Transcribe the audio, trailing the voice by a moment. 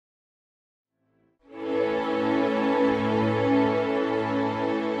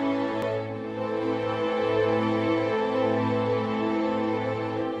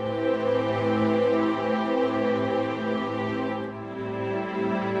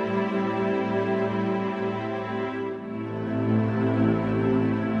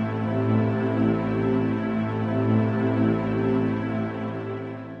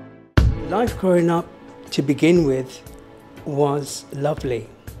Life growing up, to begin with, was lovely.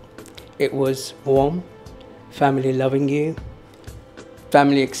 It was warm, family loving you,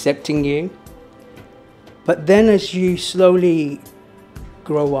 family accepting you. But then as you slowly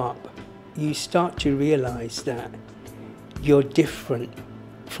grow up, you start to realize that you're different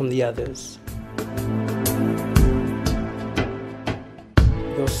from the others.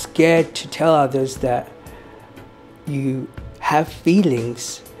 You're scared to tell others that you have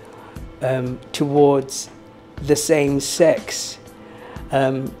feelings towards the same sex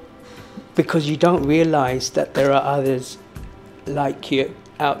because you don't realize that there are others like you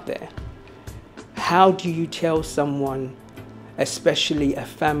out there. How do you tell someone, especially a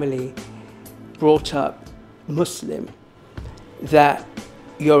family brought up Muslim, that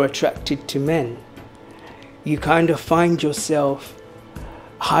you're attracted to men? You kind of find yourself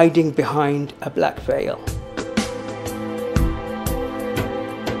hiding behind a black veil,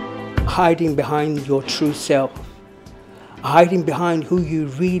 hiding behind your true self, hiding behind who you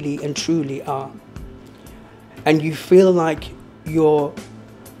really and truly are. And you feel like your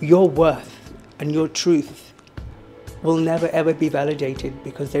worth and your truth will never ever be validated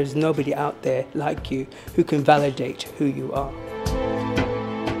because there's nobody out there like you who can validate who you are.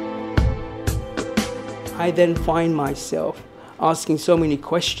 I then find myself asking so many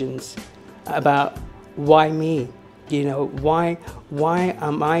questions about why me? You know, why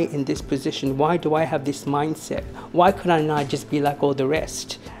am I in this position? Why do I have this mindset? Why could I not just be like all the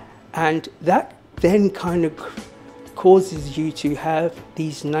rest? And that then kind of causes you to have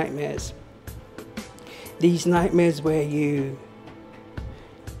these nightmares. These nightmares where you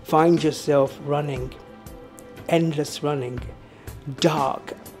find yourself running, endless running,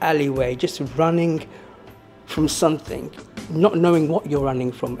 dark alleyway, just running from something, not knowing what you're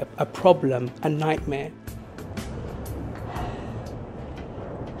running from, a problem, a nightmare.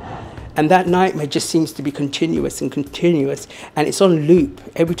 And that nightmare just seems to be continuous, and it's on loop.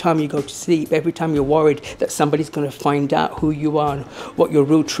 Every time you go to sleep, every time you're worried that somebody's going to find out who you are and what your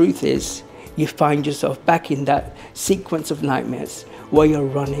real truth is, you find yourself back in that sequence of nightmares where you're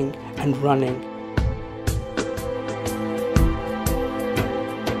running and running.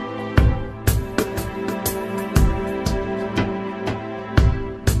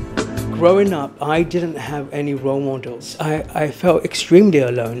 Growing up, I didn't have any role models. I felt extremely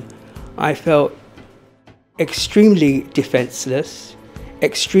alone. I felt extremely defenseless,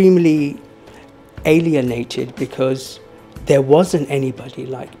 extremely alienated because there wasn't anybody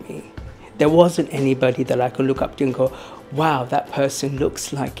like me. There wasn't anybody that I could look up to and go, wow, that person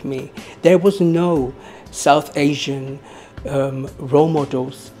looks like me. There was no South Asian role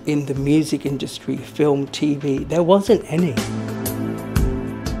models in the music industry, film, TV. There wasn't any.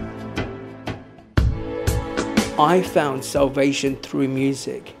 I found salvation through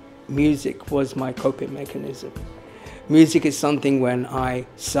music. Music was my coping mechanism. Music is something when I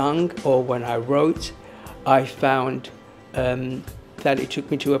sung or when I wrote, I found that it took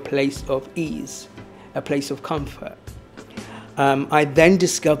me to a place of ease, a place of comfort. I then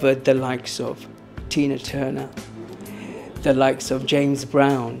discovered the likes of Tina Turner, the likes of James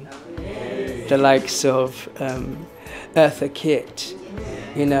Brown, the likes of Eartha Kitt,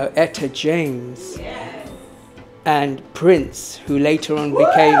 you know, Etta James, and Prince, who later on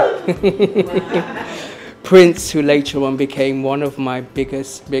became one of my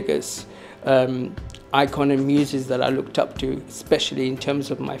biggest icon and muses that I looked up to, especially in terms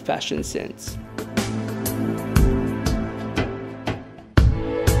of my fashion sense.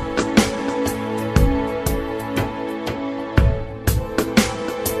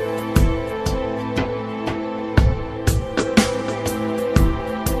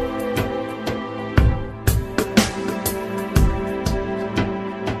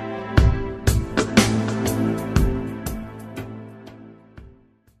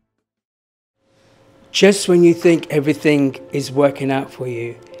 Just when you think everything is working out for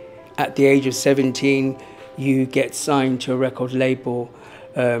you, at the age of 17, you get signed to a record label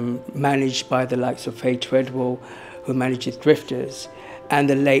managed by the likes of Faye Treadwell, who manages Drifters, and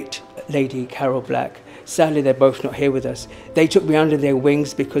the late Lady Carol Black. Sadly, they're both not here with us. They took me under their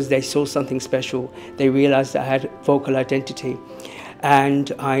wings because they saw something special. They realized I had vocal identity.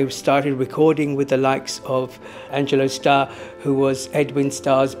 And I started recording with the likes of Angelo Starr, who was Edwin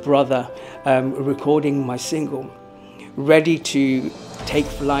Starr's brother, recording my single, ready to take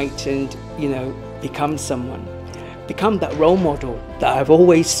flight and, you know, become someone, become that role model that I've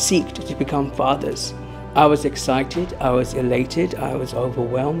always sought to become fathers. I was excited, I was elated, I was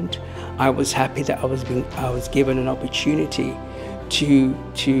overwhelmed. I was happy that I was given an opportunity to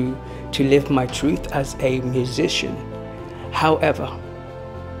live my truth as a musician. However,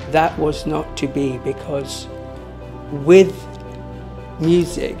 that was not to be, because with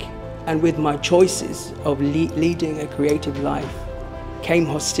music and with my choices of leading a creative life came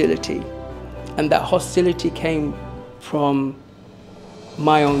hostility. And that hostility came from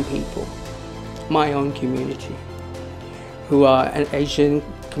my own people, my own community, who are an Asian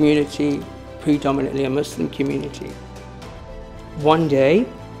community, predominantly a Muslim community. One day,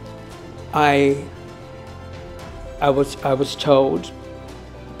 I was told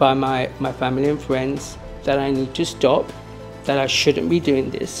by my family and friends that I need to stop, that I shouldn't be doing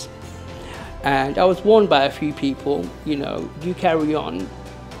this. And I was warned by a few people, you carry on,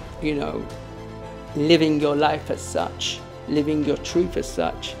 living your life as such, living your truth as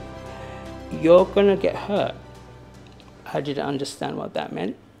such, you're gonna get hurt. I didn't understand what that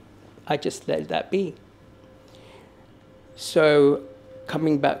meant. I just let that be. So,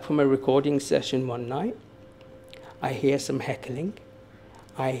 coming back from a recording session one night, I hear some heckling.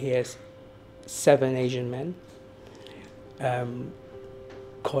 I hear 7 Asian men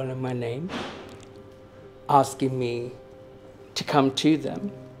calling my name, asking me to come to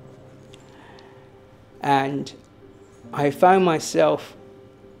them. And I found myself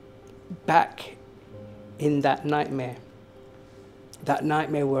back in that nightmare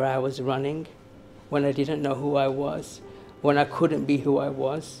where I was running, when I didn't know who I was, when I couldn't be who I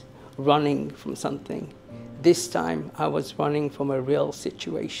was, running from something. This time I was running from a real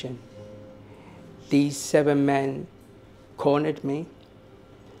situation. These 7 men cornered me,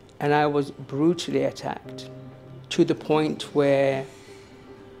 and I was brutally attacked to the point where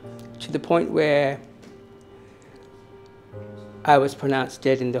I was pronounced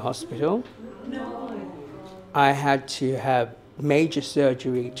dead in the hospital. No. I had to have major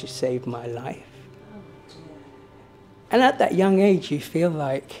surgery to save my life. And at that young age, you feel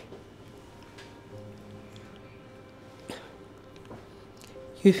like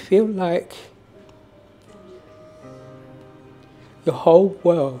your whole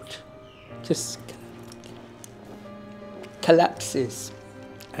world just collapses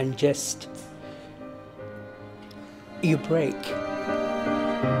and just you break.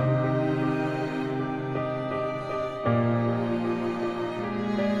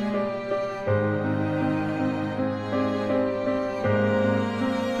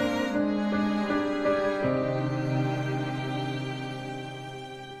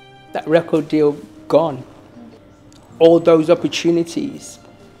 That record deal gone. All those opportunities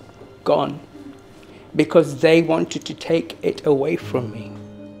gone, because they wanted to take it away from me.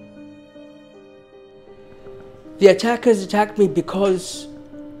 The attackers attacked me because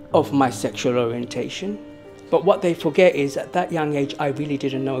of my sexual orientation, but what they forget is at that young age I really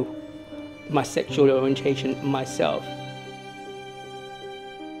didn't know my sexual orientation myself.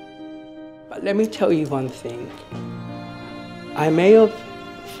 But let me tell you one thing. I may have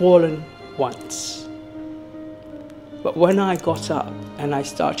fallen once, but when I got up and I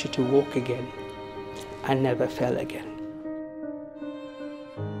started to walk again, I never fell again.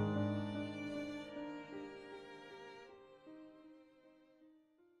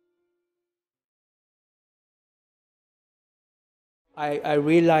 I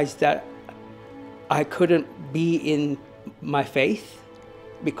realized that I couldn't be in my faith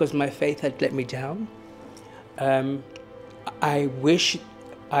because my faith had let me down. I wish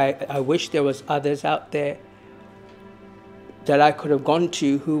there was others out there that I could have gone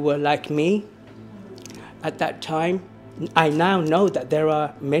to who were like me at that time. I now know that there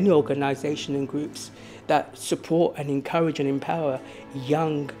are many organizations and groups that support and encourage and empower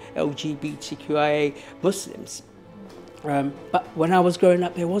young LGBTQIA Muslims. But when I was growing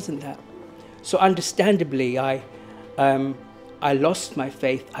up, there wasn't that. So understandably, I lost my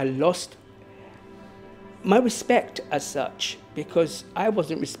faith. I lost my respect as such, because I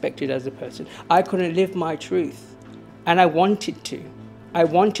wasn't respected as a person. I couldn't live my truth, and I wanted to. I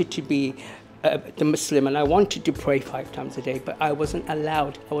wanted to be the Muslim, and I wanted to pray 5 times a day, but I wasn't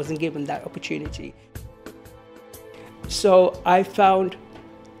allowed. I wasn't given that opportunity. So I found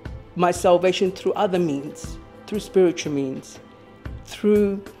my salvation through other means, through spiritual means,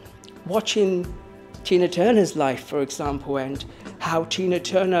 through watching Tina Turner's life, for example, and how Tina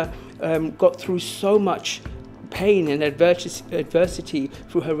Turner got through so much pain and adversity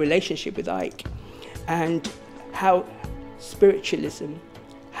through her relationship with Ike, and how spiritualism,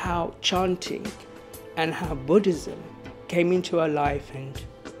 how chanting, and how Buddhism came into her life and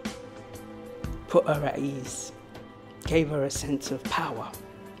put her at ease, gave her a sense of power,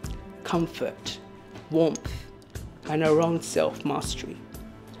 comfort, warmth, and her own self-mastery.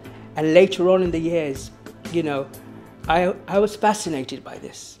 And later on in the years, I was fascinated by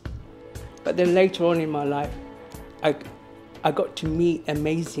this. But then later on in my life, I got to meet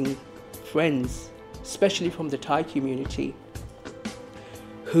amazing friends, especially from the Thai community,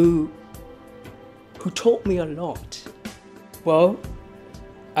 who taught me a lot. Well,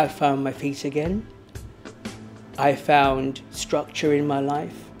 I found my feet again. I found structure in my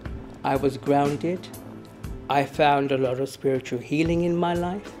life. I was grounded. I found a lot of spiritual healing in my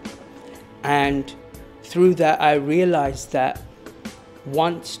life. And through that, I realized that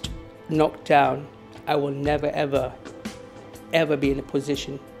once knocked down, I will never, ever, ever be in a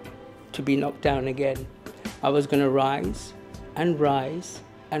position to be knocked down again. I was going to rise and rise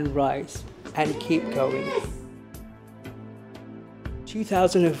and rise and keep going.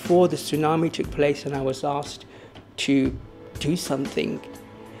 2004, the tsunami took place and I was asked to do something.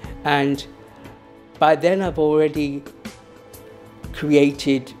 And by then I've already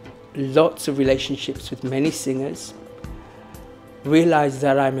created lots of relationships with many singers, realized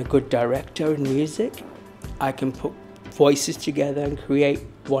that I'm a good director in music. I can put voices together and create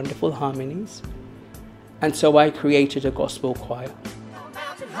wonderful harmonies. And so I created a gospel choir.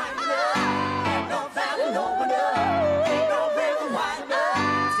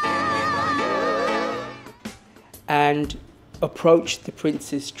 And approached the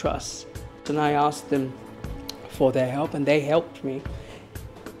Prince's Trust, and I asked them for their help, and they helped me.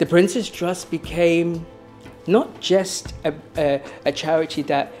 The Prince's Trust became not just a charity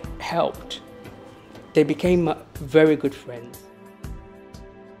that helped, they became very good friends.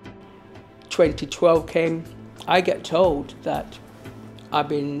 2012 came, I get told that I've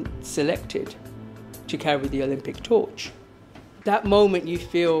been selected to carry the Olympic torch. That moment you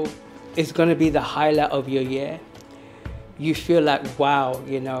feel is going to be the highlight of your year. You feel like, wow,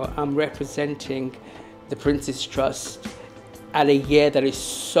 you know, I'm representing the Prince's Trust at a year that is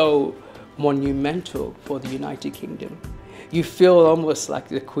so monumental for the United Kingdom. You feel almost like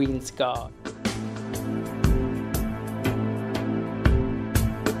the Queen's Guard.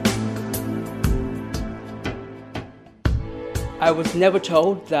 I was never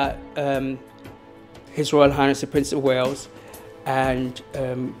told that His Royal Highness the Prince of Wales and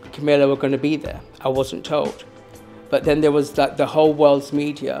Camilla were going to be there. I wasn't told. But then there was the whole world's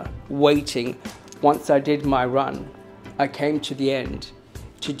media waiting. Once I did my run, I came to the end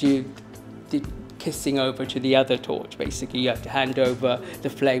to do the kissing over to the other torch. Basically, you have to hand over the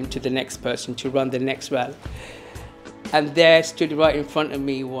flame to the next person to run the next rally. And there, stood right in front of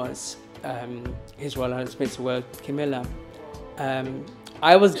me, was His Royal Highness Prince of Wales, Camilla.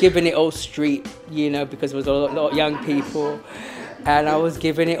 I was giving it all street, you know, because there was a lot of young people. And I was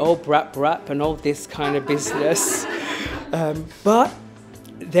giving it all brap and all this kind of business. But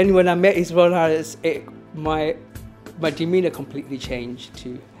then when I met His Royal Highness, my demeanour completely changed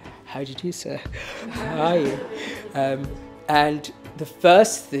to, how do you do, sir? How are you? And the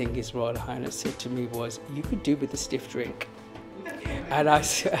first thing His Royal Highness said to me was, you could do with a stiff drink. And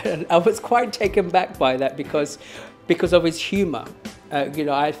I was quite taken back by that because of his humour. You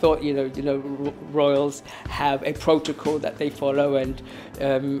know, I thought, you know, royals have a protocol that they follow,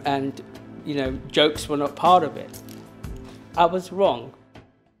 and you know, jokes were not part of it. I was wrong.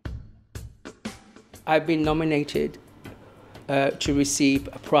 I've been nominated to receive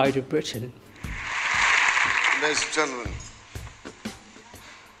a Pride of Britain. Ladies and gentlemen,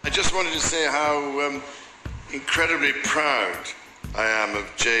 I just wanted to say how incredibly proud I am of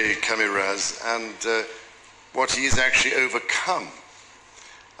Jay Kamiraz and what he's actually overcome.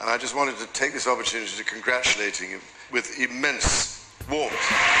 And I just wanted to take this opportunity to congratulate him with immense warmth.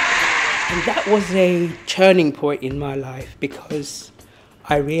 And that was a turning point in my life because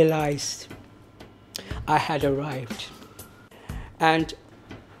I realized I had arrived. And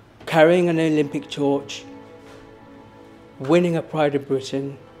carrying an Olympic torch, winning a Pride of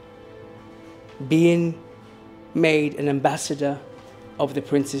Britain, being made an ambassador of the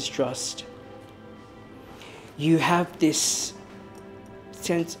Prince's Trust, you have this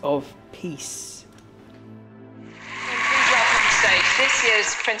sense of peace. Please welcome to stage this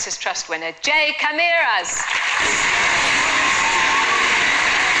year's Prince's Trust winner, Jay Kamiraz.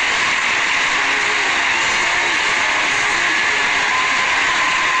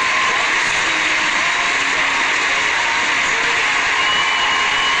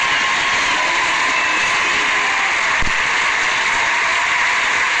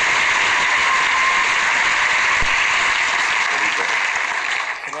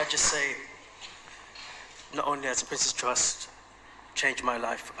 Just say, not only has the Prince's Trust changed my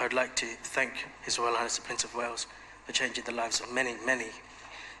life, I'd like to thank His Royal Highness the Prince of Wales for changing the lives of many, many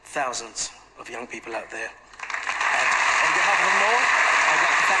thousands of young people out there. On behalf of them all, I'd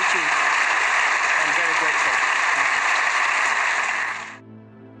like to thank you. I'm very grateful.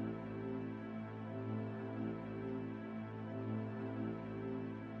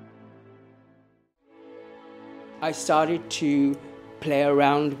 I started to play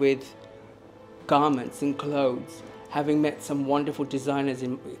around with garments and clothes, having met some wonderful designers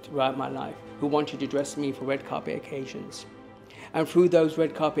throughout my life who wanted to dress me for red carpet occasions. And through those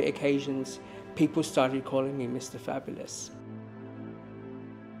red carpet occasions, people started calling me Mr. Fabulous.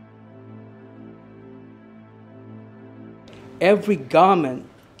 Every garment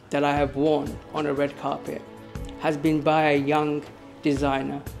that I have worn on a red carpet has been by a young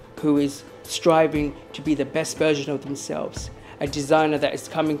designer who is striving to be the best version of themselves, a designer that is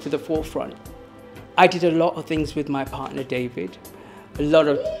coming to the forefront. I did a lot of things with my partner David, a lot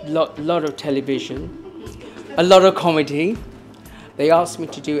of television, a lot of comedy. They asked me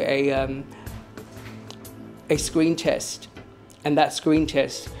to do a screen test, and that screen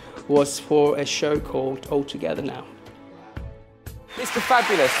test was for a show called All Together Now. Mr.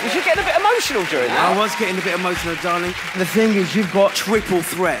 Fabulous, was you getting a bit emotional during that? I was getting a bit emotional, darling. The thing is, you've got triple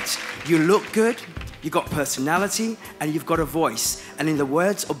threat. You look good, you've got personality, and you've got a voice. And in the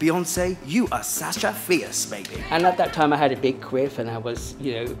words of Beyonce, you are Sasha Fierce, baby. And at that time I had a big quiff and I was,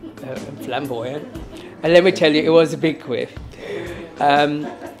 you know, flamboyant. And let me tell you, it was a big quiff.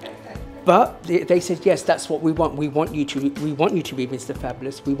 But they said, yes, that's what we want. We want you to be Mr.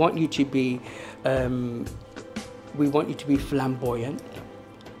 Fabulous. We want you to be flamboyant.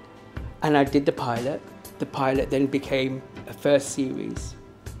 And I did the pilot. The pilot then became a first series,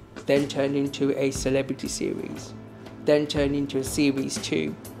 then turned into a celebrity series, then turned into a series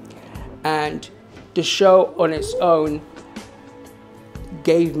 2. And the show on its own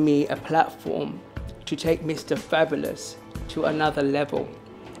gave me a platform to take Mr. Fabulous to another level.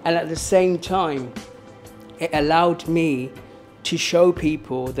 And at the same time, it allowed me to show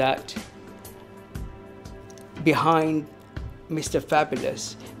people that behind Mr.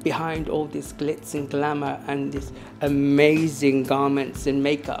 Fabulous, behind all this glitz and glamour and this amazing garments and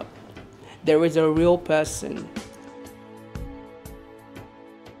makeup, there is a real person.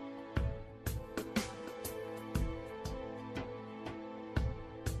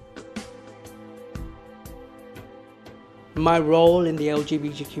 My role in the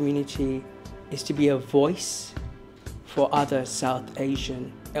LGBT community is to be a voice for other South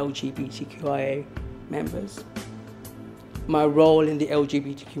Asian LGBTQIA members. My role in the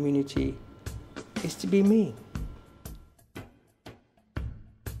LGBT community is to be me.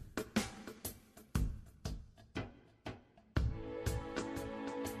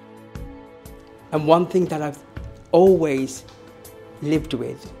 And one thing that I've always lived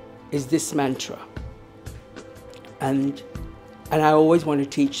with is this mantra. And I always want to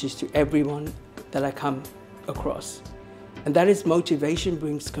teach this to everyone that I come across. And that is, motivation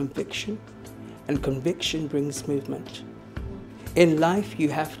brings conviction, and conviction brings movement. In life, you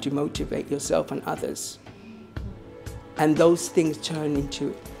have to motivate yourself and others. And those things turn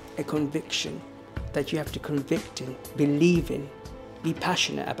into a conviction that you have to convict in, believe in, be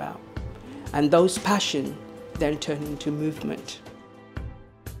passionate about. And those passions then turn into movement.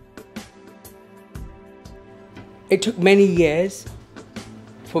 It took many years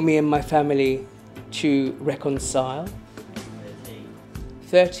for me and my family to reconcile.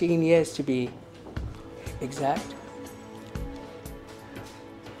 13 years to be exact.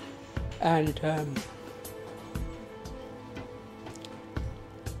 And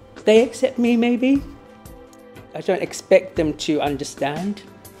they accept me, maybe. I don't expect them to understand.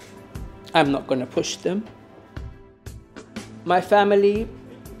 I'm not going to push them. My family,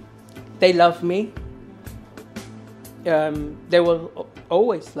 they love me. They will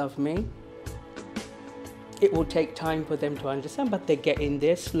always love me. It will take time for them to understand, but they get in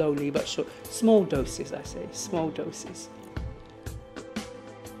there slowly but sure. Small doses, I say, small doses.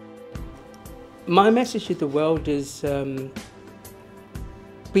 My message to the world is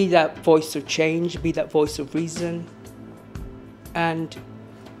be that voice of change, be that voice of reason, and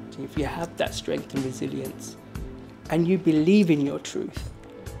if you have that strength and resilience, and you believe in your truth,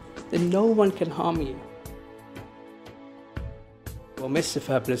 then no one can harm you. Well, Mr.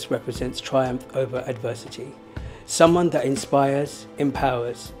 Fabulous represents triumph over adversity. Someone that inspires,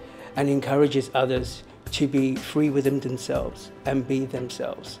 empowers, and encourages others to be free within themselves and be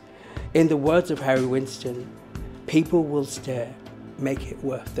themselves. In the words of Harry Winston, people will stare, make it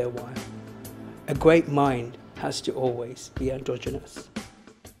worth their while. A great mind has to always be androgynous.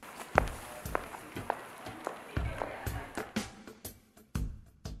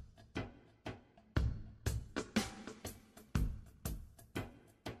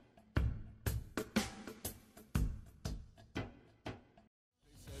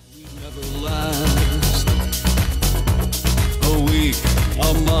 A week,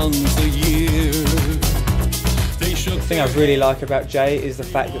 a month, a year. They shook thing I really like about Jay is the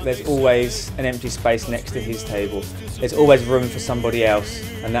fact that there's always an empty space next to his table. There's always room for somebody else,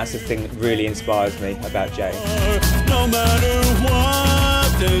 and that's the thing that really inspires me about Jay. No matter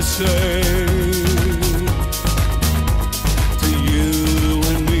what they say, to you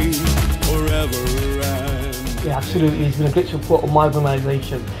and me forever and... Yeah, absolutely. He's been a great support of my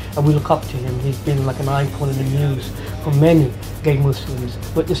organisation, and we look up to him. He's been like an icon in the news for many gay Muslims,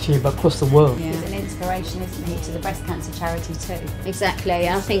 not just here but across the world. Yeah. He's an inspiration, isn't he, to the breast cancer charity too. Exactly.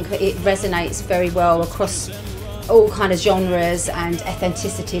 I think it resonates very well across all kind of genres and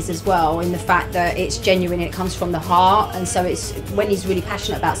ethnicities as well, in the fact that it's genuine, it comes from the heart, and so it's when he's really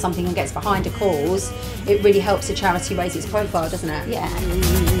passionate about something and gets behind a cause, it really helps the charity raise its profile, doesn't it? Yeah.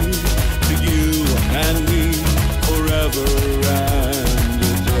 To you and me forever and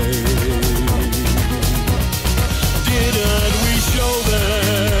a day. Didn't we show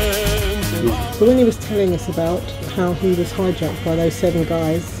them? But when he was telling us about how he was hijacked by those 7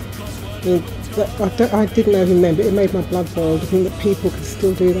 guys, I didn't know who meant, but it made my blood boil to think that people could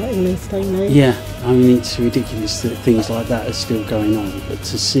still do that in this day and age. Yeah, I mean, it's ridiculous that things like that are still going on, but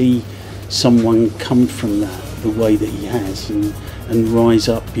to see someone come from that the way that he has and rise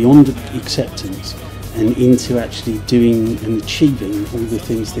up beyond acceptance and into actually doing and achieving all the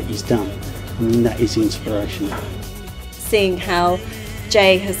things that he's done, I mean, that is inspirational. Seeing how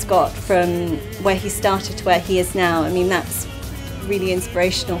Jay has got from where he started to where he is now, I mean, that's really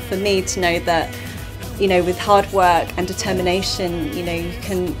inspirational for me to know that, you know, with hard work and determination, you know, you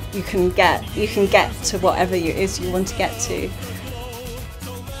can get to whatever it is you want to get to.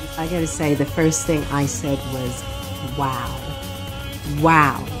 I gotta say, the first thing I said was, wow.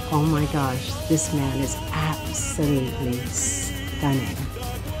 Wow, oh my gosh, this man is absolutely stunning.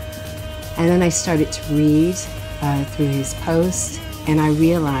 And then I started to read through his post, and I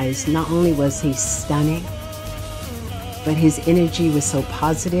realized not only was he stunning, but his energy was so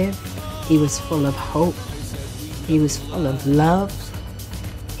positive. He was full of hope. He was full of love.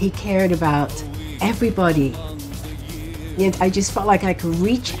 He cared about everybody. And I just felt like I could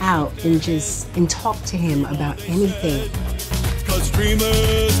reach out and talk to him about anything. 'Cause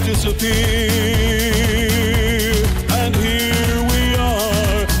dreamers disappear, and here we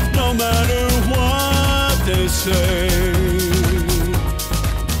are, no matter what they say.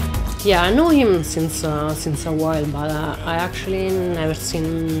 Yeah, I know him since a while, but I actually never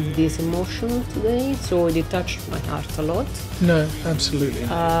seen this emotion today, so it touched my heart a lot. No, absolutely.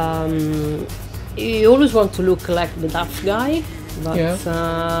 He always want to look like the tough guy, but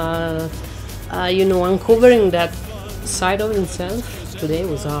you know, uncovering that side of himself today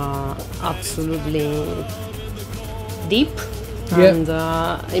was absolutely deep, and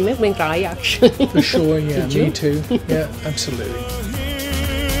it made me cry actually. For sure, yeah, Did you? Me too. Yeah, absolutely.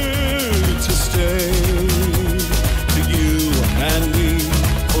 To stay, to you and me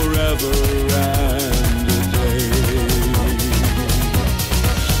forever and a day.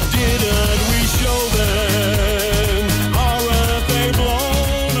 Didn't we show them? Aren't they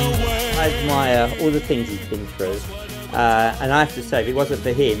blown away? I admire all the things he's been through, and I have to say, if it wasn't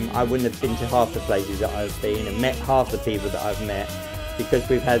for him, I wouldn't have been to half the places that I've been and met half the people that I've met, because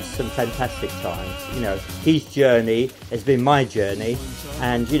we've had some fantastic times. You know, his journey has been my journey,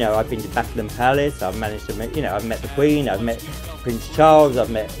 and you know, I've been to Buckingham Palace, I've managed to meet, you know, I've met the Queen, I've met Prince Charles,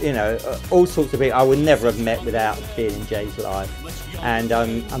 I've met, you know, all sorts of people I would never have met without being in Jay's life, and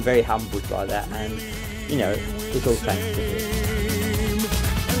I'm very humbled by that, and you know, it's all thanks to him.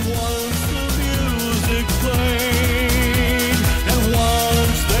 And once the music played, and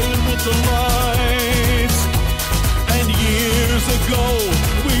once they lit the lights, and years ago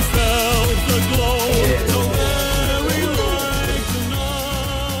we felt the glow.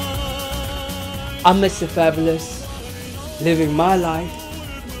 I'm Mr. Fabulous, living my life,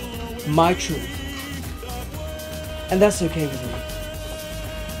 my truth, and that's okay with me.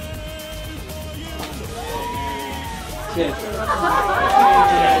 Cheers.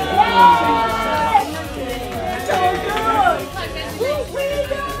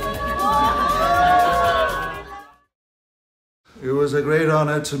 It was a great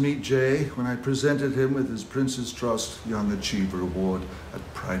honor to meet Jay when I presented him with his Prince's Trust Young Achiever Award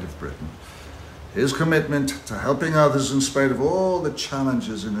at Pride of Britain. His commitment to helping others in spite of all the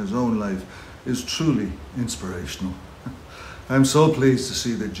challenges in his own life is truly inspirational. I'm so pleased to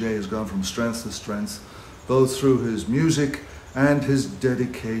see that Jay has gone from strength to strength, both through his music and his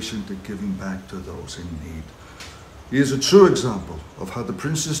dedication to giving back to those in need. He is a true example of how the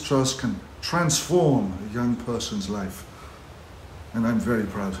Prince's Trust can transform a young person's life. And I'm very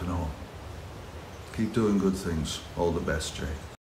proud to know him. Keep doing good things. All the best, Jay.